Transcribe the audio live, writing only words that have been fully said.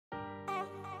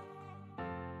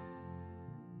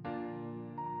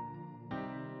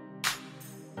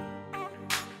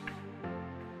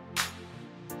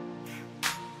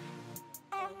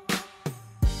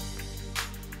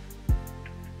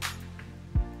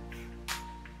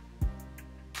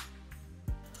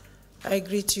I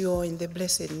greet you all in the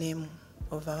blessed name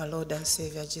of our Lord and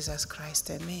Savior, Jesus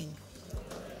Christ. Amen.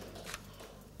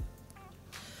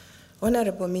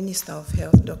 Honorable Minister of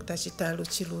Health, Dr. Chitalu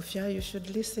Chilufya, you should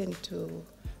listen to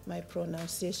my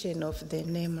pronunciation of the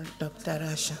name Dr.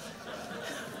 Rasha.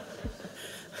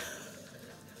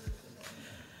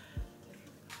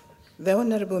 The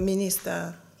Honorable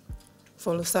Minister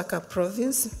for Lusaka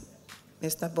Province,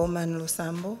 Mr. Bowman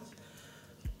Lusambo,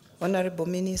 Honorable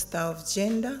Minister of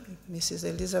Gender, Mrs.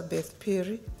 Elizabeth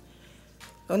Piri,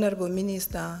 Honorable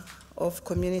Minister of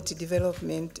Community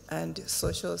Development and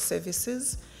Social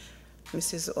Services,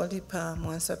 Mrs. Olipa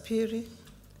Mwansapiri,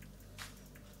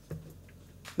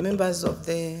 members of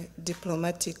the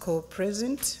diplomatic corps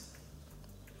present,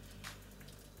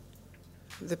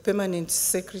 the permanent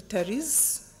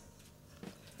secretaries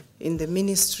in the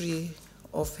Ministry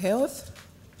of Health,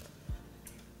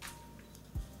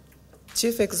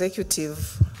 Chief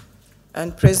Executive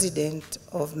and President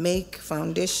of Merck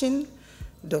Foundation,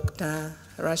 Dr.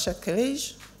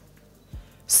 RashaKelej,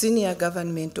 senior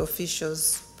government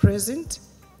officials present.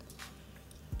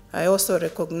 I also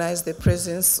recognize the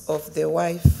presence of the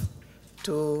wife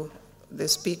to the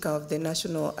Speaker of the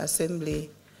National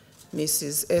Assembly,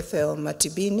 Mrs. Ethel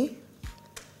Matibini.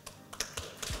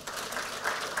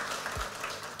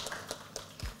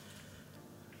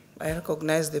 I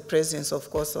recognize the presence,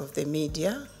 of course, of the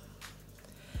media,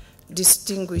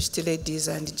 distinguished ladies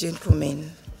and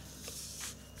gentlemen.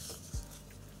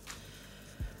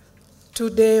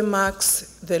 Today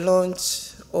marks the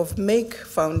launch of Merck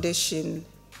Foundation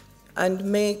and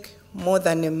Merck More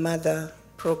Than a Mother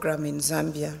program in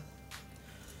Zambia.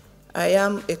 I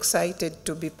am excited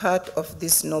to be part of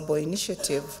this noble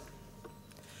initiative.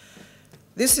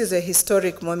 This is a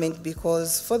historic moment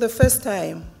because for the first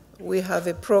time, we have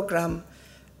a program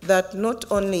that not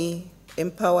only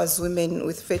empowers women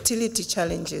with fertility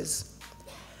challenges,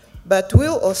 but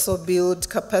will also build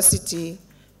capacity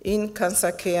in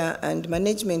cancer care and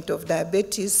management of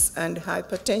diabetes and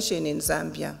hypertension in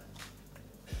Zambia.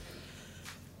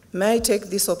 May I take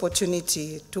this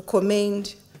opportunity to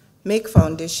commend Merck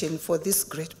Foundation for this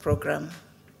great program.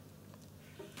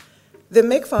 The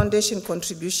Merck Foundation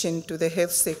contribution to the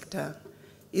health sector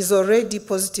is already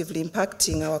positively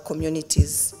impacting our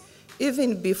communities,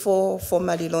 even before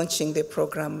formally launching the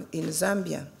program in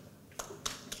Zambia.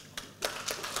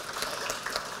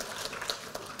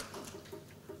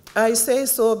 I say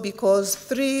so because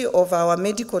 3 of our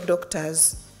medical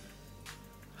doctors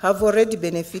have already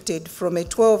benefited from a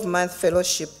 12-month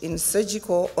fellowship in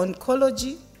surgical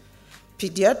oncology,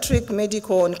 pediatric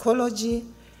medical oncology,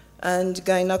 and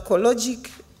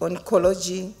gynecologic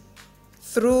oncology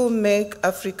through Merck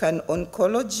African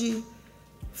Oncology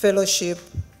Fellowship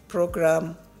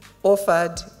Program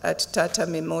offered at Tata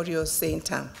Memorial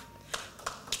Center.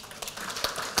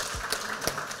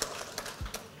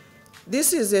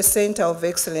 This is a center of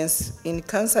excellence in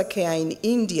cancer care in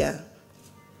India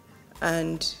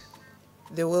and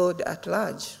the world at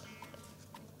large.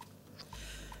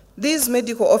 These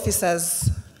medical officers,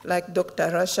 like Dr.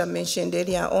 Rasha mentioned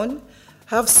earlier on,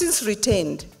 have since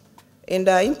retained and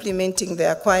are implementing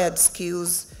the acquired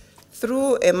skills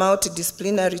through a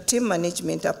multidisciplinary team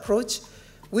management approach,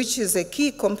 which is a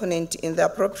key component in the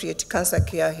appropriate cancer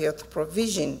care health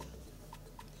provision.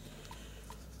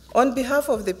 On behalf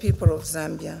of the people of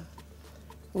Zambia,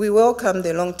 we welcome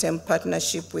the long-term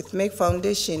partnership with Merck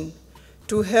Foundation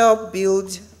to help build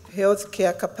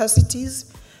healthcare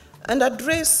capacities and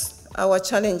address our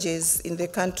challenges in the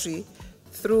country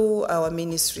through our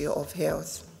Ministry of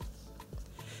Health.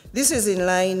 This is in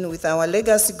line with our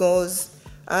legacy goals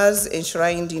as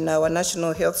enshrined in our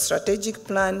National Health Strategic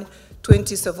Plan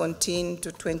 2017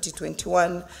 to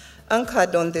 2021,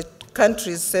 anchored on the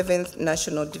country's 7th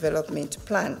National Development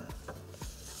Plan.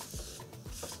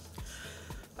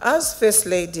 As First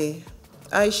Lady,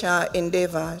 I shall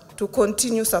endeavor to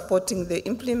continue supporting the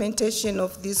implementation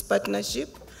of this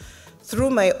partnership through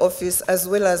my office as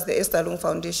well as the ESTHER LUNGU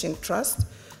Foundation Trust,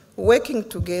 working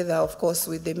together, of course,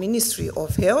 with the Ministry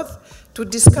of Health to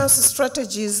discuss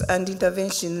strategies and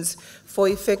interventions for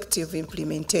effective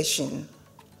implementation.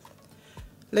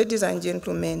 Ladies and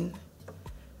gentlemen,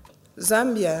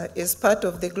 Zambia, as part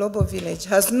of the global village,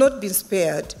 has not been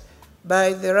spared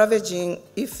by the ravaging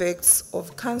effects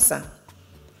of cancer.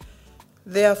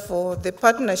 Therefore, the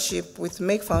partnership with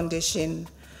Merck Foundation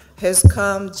has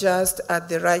come just at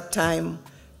the right time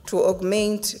to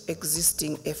augment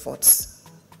existing efforts.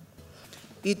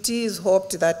 It is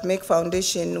hoped that Merck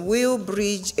Foundation will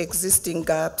bridge existing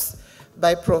gaps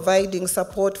by providing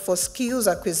support for skills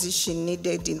acquisition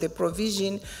needed in the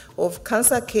provision of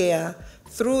cancer care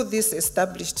through this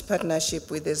established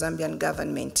partnership with the Zambian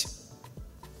government.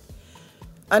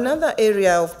 Another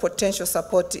area of potential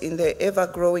support in the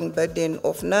ever-growing burden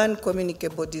of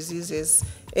non-communicable diseases,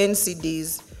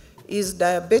 NCDs, is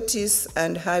diabetes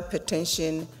and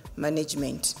hypertension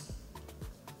management.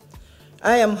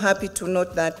 I am happy to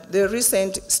note that the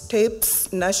recent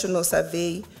STEPS national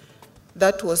survey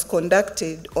that was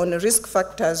conducted on risk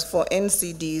factors for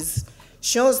NCDs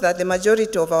shows that the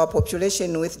majority of our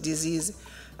population with disease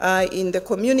are in the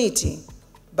community,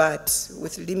 but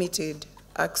with limited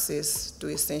access to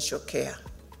essential care.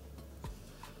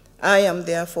 I am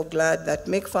therefore glad that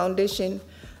Merck Foundation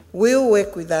will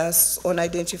work with us on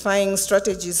identifying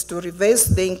strategies to reverse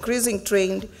the increasing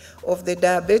trend of the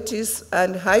diabetes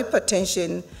and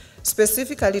hypertension,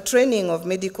 specifically training of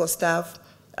medical staff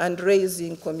and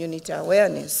raising community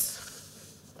awareness.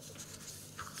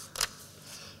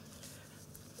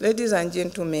 Ladies and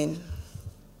gentlemen,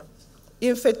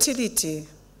 infertility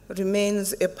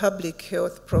remains a public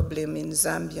health problem in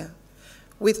Zambia,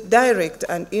 with direct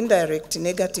and indirect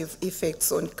negative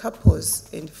effects on couples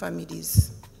and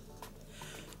families.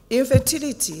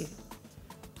 Infertility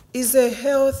is a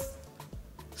health,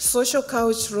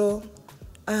 social-cultural,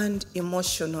 and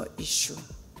emotional issue.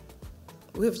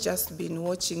 We've just been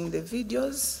watching the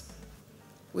videos,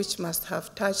 which must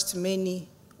have touched many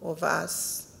of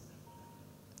us.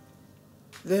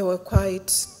 They were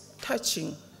quite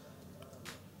touching.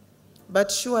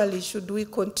 But surely, should we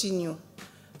continue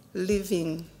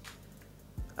living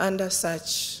under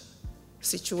such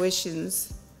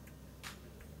situations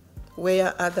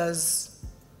where others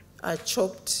are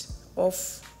chopped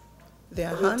off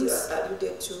their hands,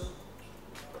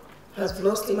 have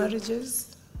lost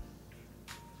marriages?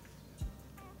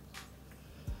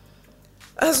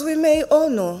 As we may all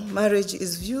know, marriage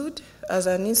is viewed as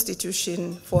an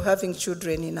institution for having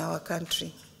children in our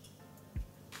country.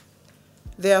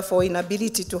 Therefore,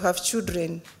 inability to have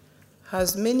children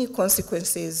has many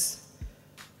consequences,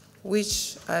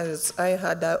 which, as I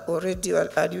had already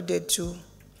alluded to,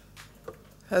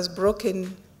 has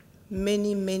broken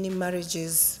many, many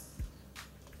marriages.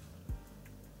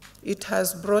 It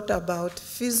has brought about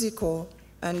physical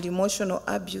and emotional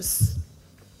abuse,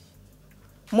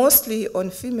 mostly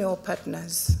on female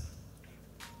partners.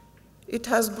 It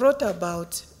has brought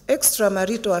about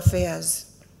extramarital affairs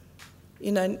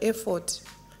in an effort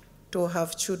to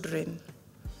have children.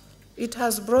 It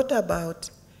has brought about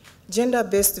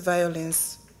gender-based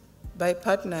violence by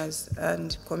partners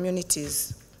and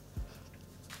communities.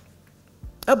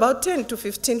 About 10 to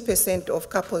 15% of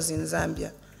couples in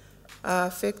Zambia are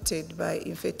affected by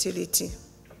infertility.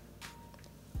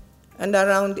 And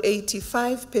around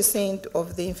 85%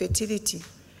 of the infertility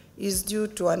is due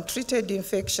to untreated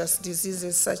infectious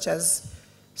diseases such as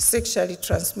sexually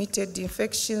transmitted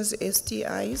infections,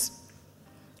 STIs,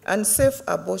 unsafe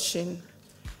abortion,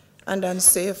 and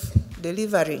unsafe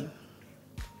delivery.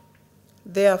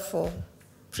 Therefore,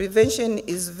 prevention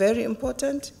is very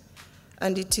important,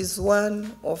 and it is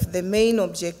one of the main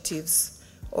objectives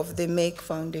of the Merck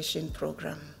Foundation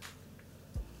program.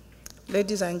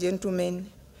 Ladies and gentlemen,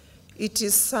 it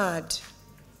is sad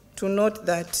to note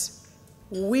that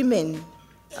women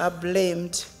are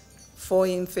blamed for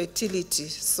infertility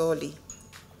solely,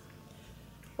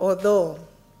 although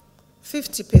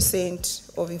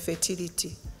 50% of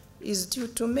infertility is due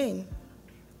to men.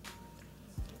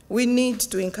 We need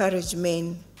to encourage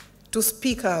men to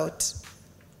speak out,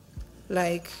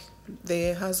 like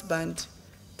the husband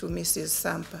to Mrs.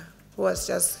 Sampa, who has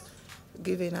just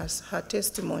given us her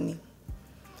testimony.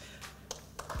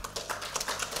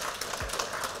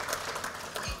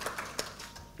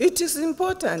 It is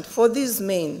important for these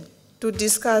men to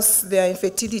discuss their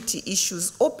infertility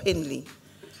issues openly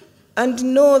and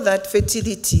know that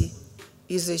fertility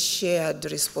is a shared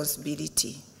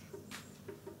responsibility.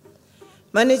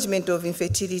 Management of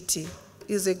infertility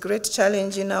is a great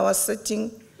challenge in our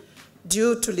setting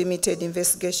due to limited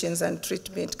investigations and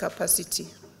treatment capacity.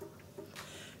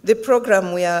 The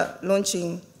program we are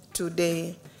launching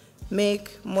today, Merck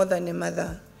More Than a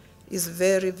Mother, is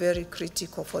very, very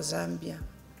critical for Zambia.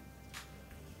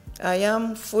 I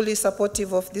am fully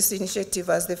supportive of this initiative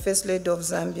as the First Lady of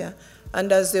Zambia,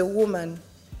 and as a woman,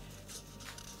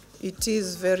 it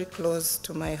is very close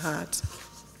to my heart.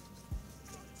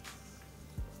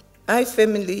 I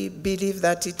firmly believe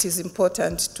that it is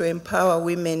important to empower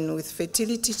women with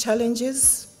fertility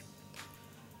challenges,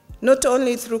 not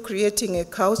only through creating a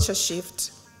culture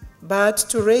shift, but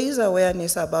to raise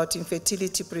awareness about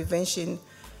infertility prevention,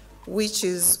 which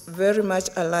is very much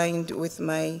aligned with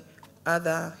my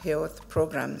other health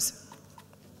programs.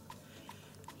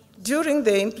 During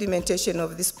the implementation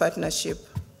of this partnership,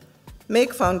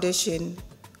 Merck Foundation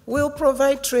will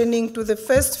provide training to the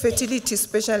first fertility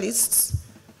specialists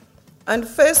and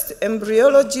first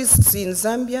embryologists in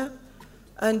Zambia,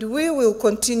 and we will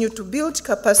continue to build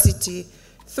capacity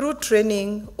through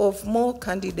training of more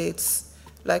candidates,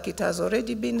 like it has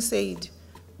already been said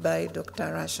by Dr.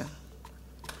 Rasha.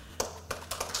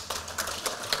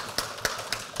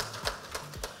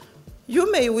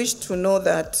 You may wish to know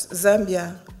that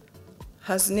Zambia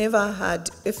has never had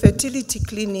a fertility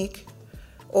clinic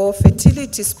or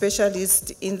fertility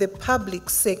specialist in the public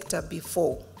sector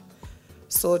before.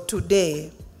 So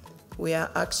today, we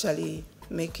are actually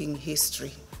making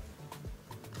history.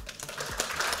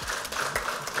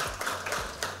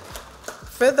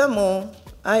 Furthermore,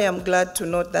 I am glad to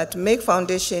note that Merck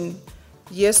Foundation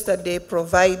yesterday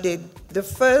provided the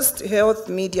first health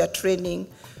media training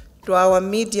to our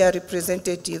media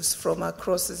representatives from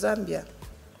across Zambia.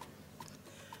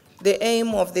 The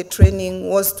aim of the training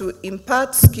was to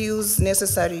impart skills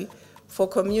necessary for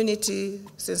community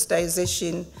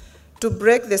sensitization, to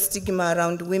break the stigma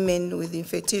around women with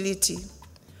infertility,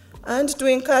 and to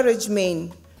encourage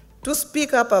men to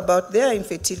speak up about their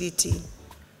infertility,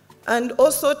 and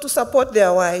also to support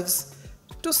their wives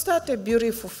to start a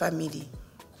beautiful family.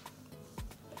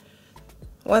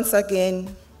 Once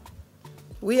again,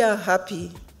 we are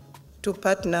happy to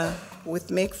partner with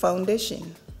Merck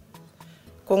Foundation.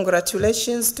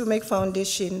 Congratulations to Merck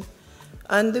Foundation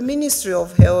and the Ministry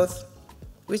of Health,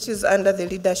 which is under the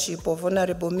leadership of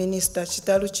Honorable Minister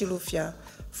Chitalu Chilufya,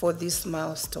 for this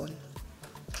milestone.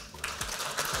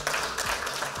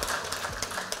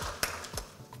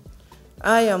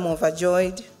 I am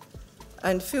overjoyed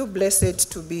and feel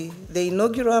blessed to be the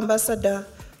inaugural ambassador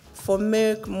for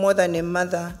Merck More Than a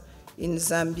Mother in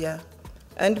Zambia,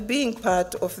 and being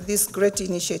part of this great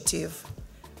initiative,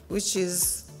 which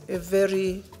is a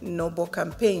very noble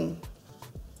campaign.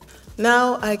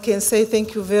 Now I can say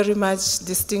thank you very much,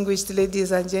 distinguished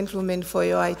ladies and gentlemen, for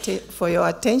your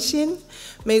attention.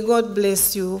 May God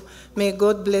bless you. May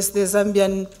God bless the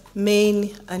Zambian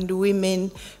men and women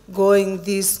going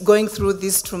through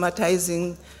this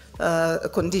traumatizing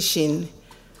condition.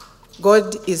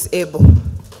 God is able.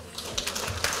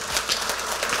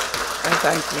 And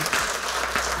thank you.